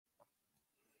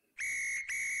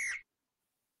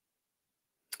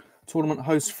Tournament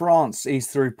host France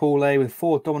eased through Pool A with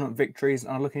 4 dominant victories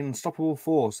and are looking an unstoppable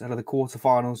force ahead of the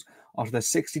quarter-finals after their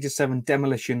 60-7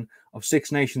 demolition of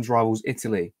Six Nations rivals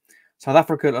Italy. South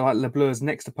Africa are like Le Bleu's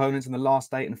next opponents in the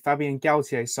last 8, and Fabien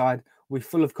Galtier's side will be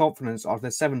full of confidence after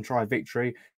their 7-try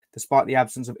victory, despite the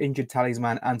absence of injured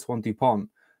talisman Antoine Dupont.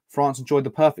 France enjoyed the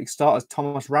perfect start as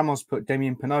Thomas Ramos put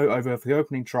Damien Penaud over for the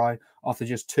opening try after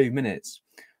just 2 minutes.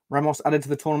 Ramos added to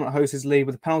the tournament host's lead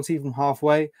with a penalty from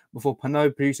halfway before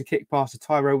Penaud produced a kick pass to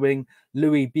Tyro wing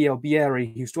Louis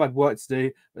Bielbieri, who still had work to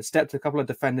do, but stepped a couple of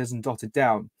defenders and dotted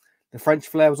down. The French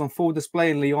flair was on full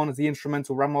display in Lyon as the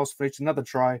instrumental Ramos finished another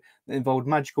try that involved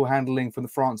magical handling from the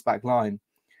France back line.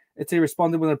 Italy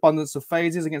responded with an abundance of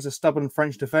phases against a stubborn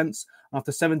French defence.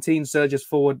 After 17 surges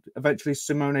forward, eventually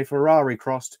Simone Ferrari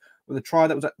crossed, with a try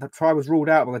that try was ruled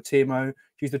out by the TMO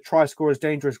due to the try scorer's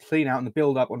dangerous clean-out in the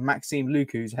build-up on Maxime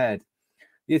Lucu's head.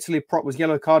 The Italy prop was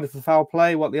yellow carded for foul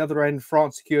play, while at the other end,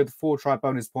 France secured the 4-try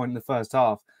bonus point in the first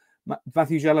half.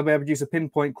 Mathieu Jalabert produced a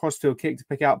pinpoint crossfield kick to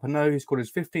pick out Penaud, who scored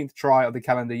his 15th try of the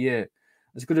calendar year.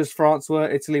 As good as France were,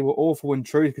 Italy were awful in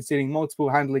truth, conceding multiple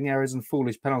handling errors and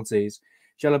foolish penalties.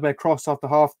 Jalabert crossed after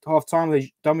half-time with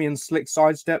a dummy and slick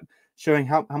sidestep, showing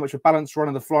how much a balanced run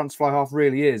of the France fly half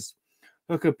really is.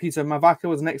 Hooker Peter Mavaka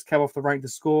was the next cab off the rank to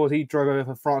score as he drove over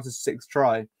for France's 6th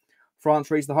try. France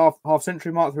reached the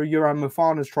half-century mark through Yoram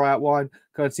Mofana's try out wide,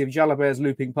 courtesy of Jalabert's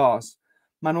looping pass.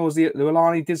 Manozzi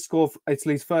Lualani did score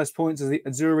Italy's first points as the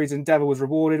Azzurri's endeavour was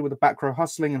rewarded with the back row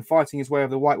hustling and fighting his way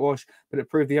over the whitewash, but it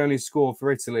proved the only score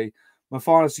for Italy.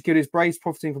 Mofana secured his brace,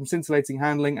 profiting from scintillating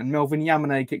handling, and Melvin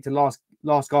Yamane kicked a last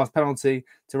gasp penalty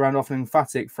to round off an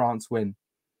emphatic France win.